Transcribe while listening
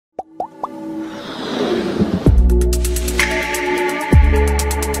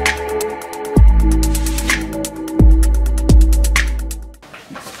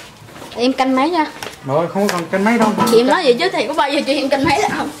em canh máy nha. Rồi không có cần canh máy đâu. Chị em nói vậy chứ thì có bao giờ chị em canh máy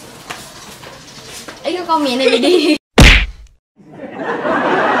lại không? Ý cái con mẹ này bị đi.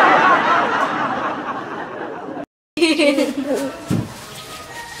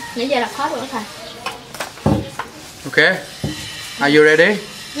 Nãy giờ là khó rồi thầy. Okay. Are you ready?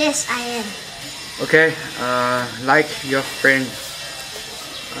 Yes, I am. Okay. Like your friend.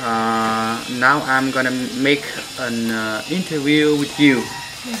 Now I'm gonna make an interview with you.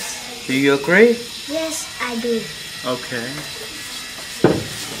 Yes. Do you agree? Yes, I do. Okay.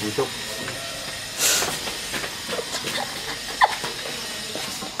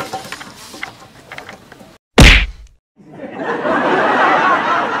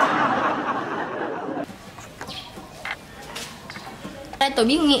 Đây tôi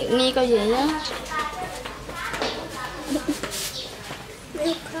biết nghe câu gì đó.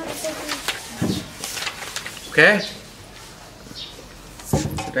 Okay.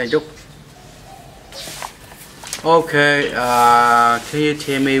 Đây chút. Okay. Can you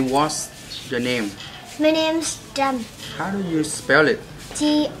tell me what's your name? My name's Trâm. How do you spell it?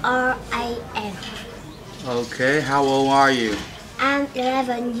 T-R-A-M. Okay. How old are you? I'm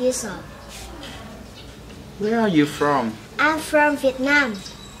 11 years old. Where are you from? I'm from Vietnam.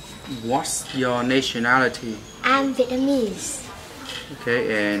 What's your nationality? I'm Vietnamese.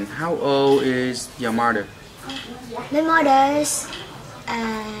 Okay. And how old is your mother? My mother's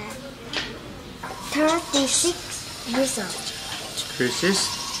 36 years old. 36.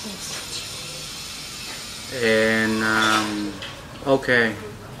 Yes. And okay.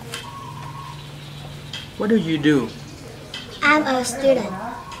 What do you do? I'm a student.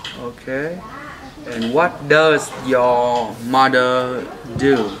 Okay. And what does your mother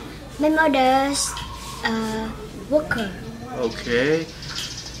do? My mother's a worker. Okay.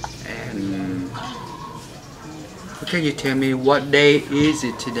 And can you tell me what day is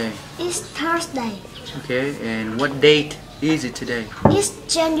it today? It's Thursday. Okay. And what date is it today? It's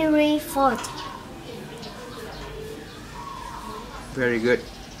January 4th. Very good.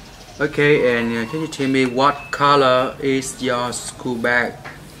 Okay. And can you tell me what color is your school bag?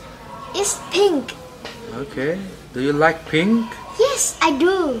 It's pink. Okay. Do you like pink? Yes, I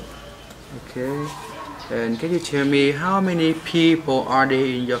do. Okay. And can you tell me how many people are there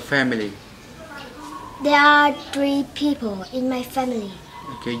in your family? There are 3 people in my family.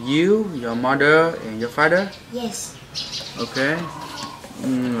 Okay, you, your mother, and your father? Yes. Okay.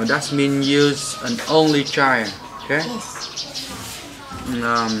 That means you're an only child. Okay. Yes.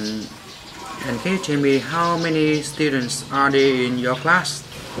 And can you tell me how many students are there in your class?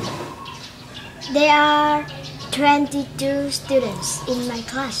 There are 22 students in my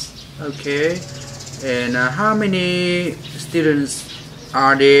class. Okay. And how many students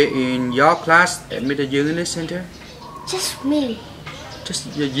are there in your class at Mr. Dương English Center? Just me.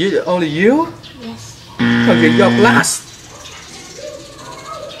 Just you, only you? Yes. Okay, your class.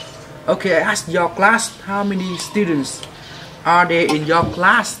 Okay, I asked your class how many students are there in your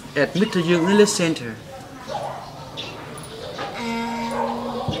class at Mr. Dương English Center?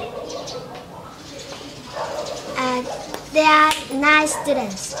 There are 9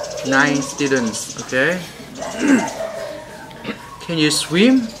 students. 9 students, okay. Can you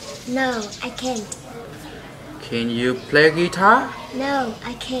swim? No, I can't. Can you play guitar? No,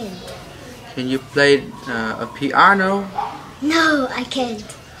 I can't. Can you play a piano? No, I can't.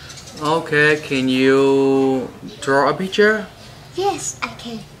 Okay, can you draw a picture? Yes, I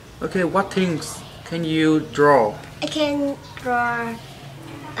can. Okay, what things can you draw? I can draw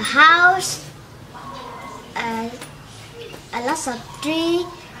a house, a lot of trees,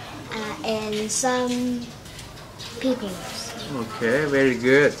 and some people. Okay, very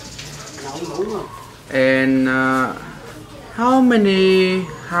good. And how many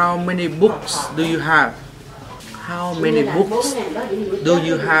books do you have? How many books do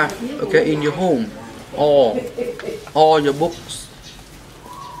you have? Okay, in your home, all your books.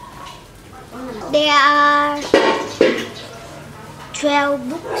 There are 12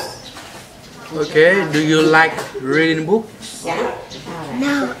 books. Okay, do you like reading books?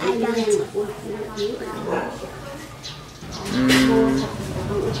 No, I don't.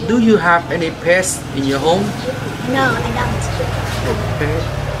 Do you have any pets in your home? No, I don't. Okay.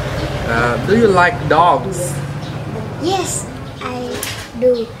 Do you like dogs? Yes, I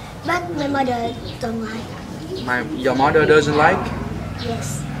do. But my mother don't like. Your mother doesn't like?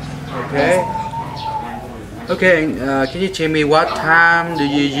 Yes. Okay. Okay, can you tell me what time do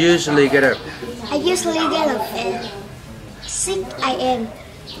you usually get up? I usually get up at 6 a.m.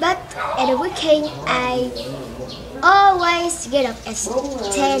 But at the weekend, I always get up at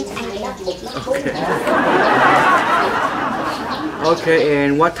 10 a.m. Okay. Okay,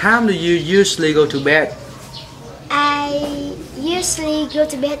 and what time do you usually go to bed? I usually go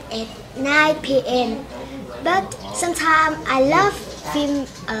to bed at 9 p.m. But sometimes I love film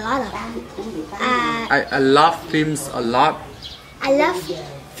a lot. I love films a lot. I love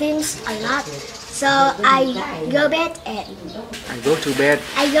films a lot, so I go to bed at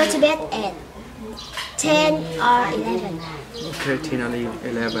 10 or 11. Okay, 10 or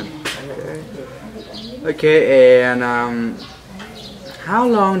 11. Okay, and how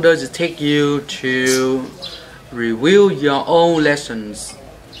long does it take you to review your own lessons?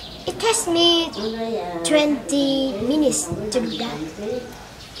 It takes me 20 minutes to do that.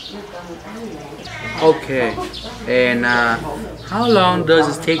 Okay, and how long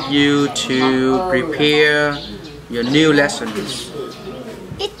does it take you to prepare your new lessons?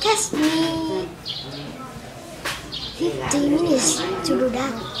 It takes me 50 minutes to do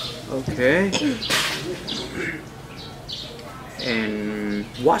that. Okay. And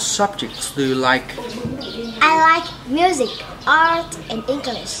what subjects do you like? I like music, art, and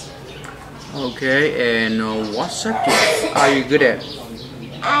English. Okay, and what subjects are you good at?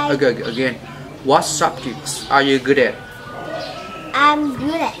 Okay, again, what subjects are you good at? I'm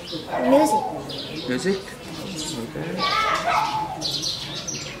good at music. Music?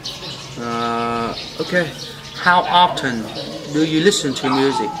 Okay. How often do you listen to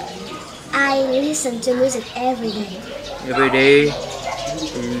music? I listen to music every day. Every day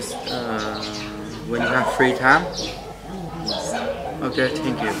is when you have free time? Okay,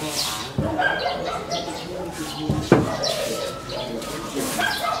 thank you.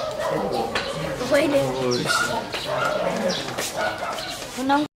 Wait a minute.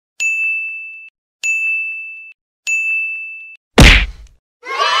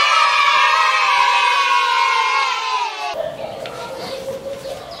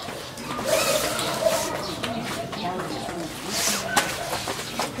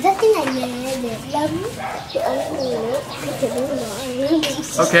 Rất cái này nè, đẹp lắm.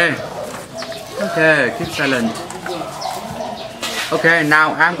 Okay. Okay, keep silent. Okay,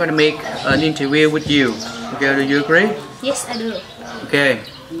 now I'm gonna make an interview with you. Okay, do you agree? Yes, I do. Okay.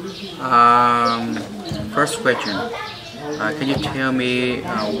 First question. Can you tell me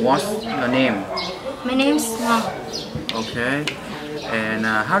what's your name? My name is Bằng. Okay. And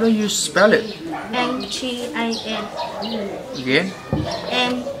how do you spell it? N-G-I-N. Again?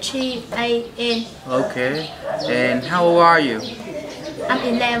 N-G-I-N. Okay. And how old are you? I'm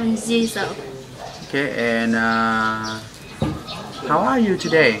 11 years old. Okay. And how are you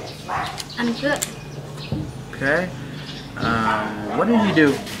today? I'm good. Okay. What do you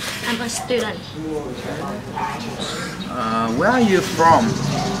do? I'm a student. Where are you from?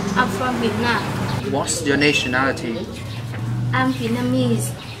 I'm from Vietnam. What's your nationality? I'm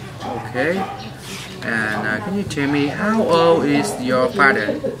Vietnamese. Okay. And can you tell me how old is your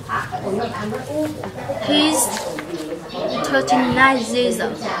father? He's 39 years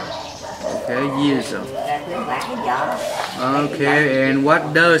old. Okay, years old. Okay, and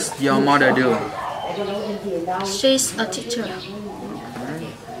what does your mother do? She's a teacher.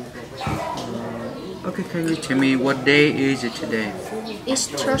 Okay, can you tell me what day is it today? It's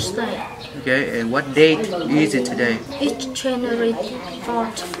Thursday. Okay, and what date is it today? It's January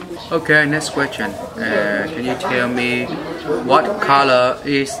 4th. Okay, next question. Can you tell me what color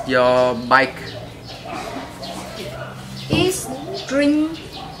is your bike? It's green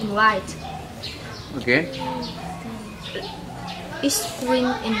and white. Okay. It's green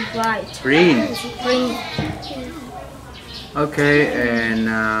and white. Green. Green. Okay, and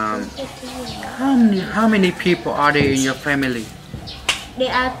how many people are there in your family?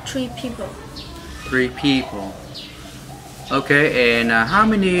 There are 3 people. 3 people. Okay, and how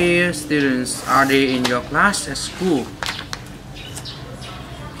many students are there in your class at school?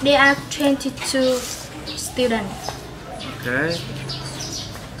 There are 22 students. Okay.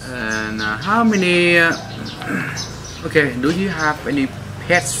 And how many? Okay, do you have any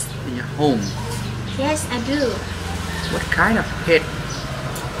pets in your home? Yes, I do. What kind of pet?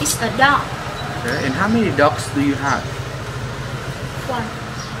 It's a dog. Okay, and how many dogs do you have? 1.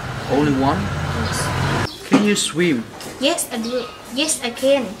 Only one? Yes. Can you swim? Yes, I do. Yes, I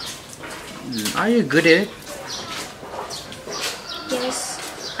can. Are you good at it? Yes,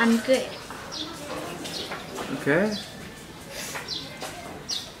 I'm good. Okay.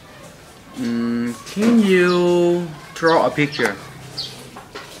 Can you draw a picture?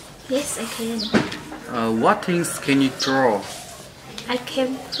 Yes, I can. What things can you draw? I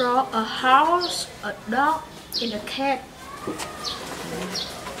can draw a house, a dog, and a cat.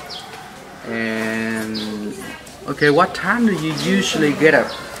 And okay, what time do you usually get up?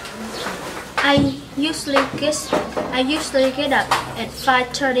 I I usually get up at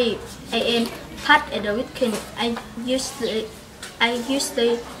 5:30 a.m. But at the weekend, I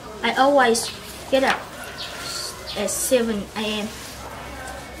always get up at 7 a.m.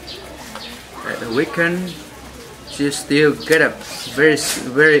 At the weekend, you still get up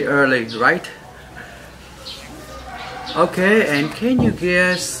very early, right? Okay, and can you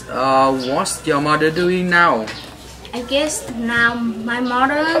guess what's your mother doing now? I guess now my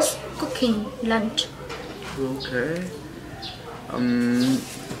mother's cooking lunch. Okay.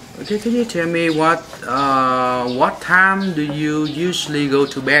 Okay, can you tell me what time do you usually go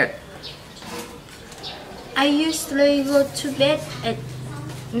to bed? I usually go to bed at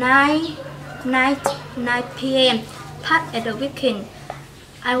 9 p.m. But at the weekend,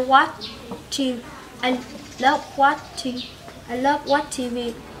 I love watch TV a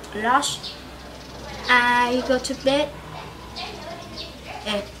lot. I go to bed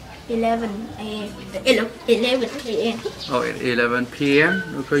at 11 a.m. 11 p.m. Oh, at 11 p.m.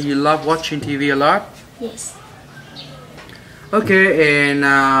 Okay, you love watching TV a lot? Yes. Okay, and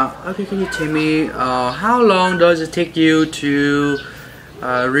okay, can you tell me how long does it take you to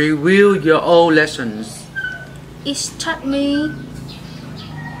review your old lessons? It took me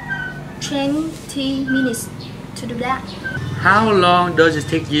 20 minutes to do that. How long does it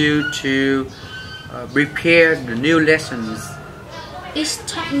take you to prepare the new lessons? It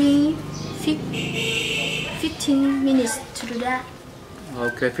took me 15 minutes to do that.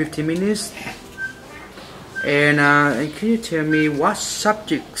 Okay, 15 minutes. And can you tell me what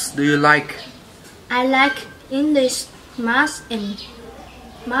subjects do you like? I like English, math, IT,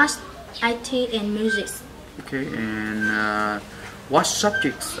 and music. Okay, and what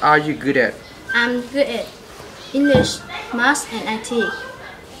subjects are you good at? I'm good at English, math, and IT.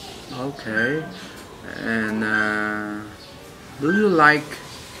 Okay, and do you like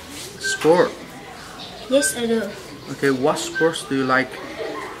sport? Yes, I do. Okay, what sports do you like?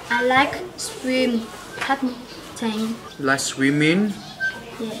 I like swim, badminton. You like swimming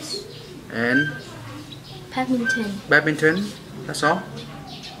Yes, and badminton. badminton? That's all?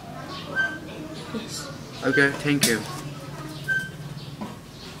 Yes. Okay, thank you.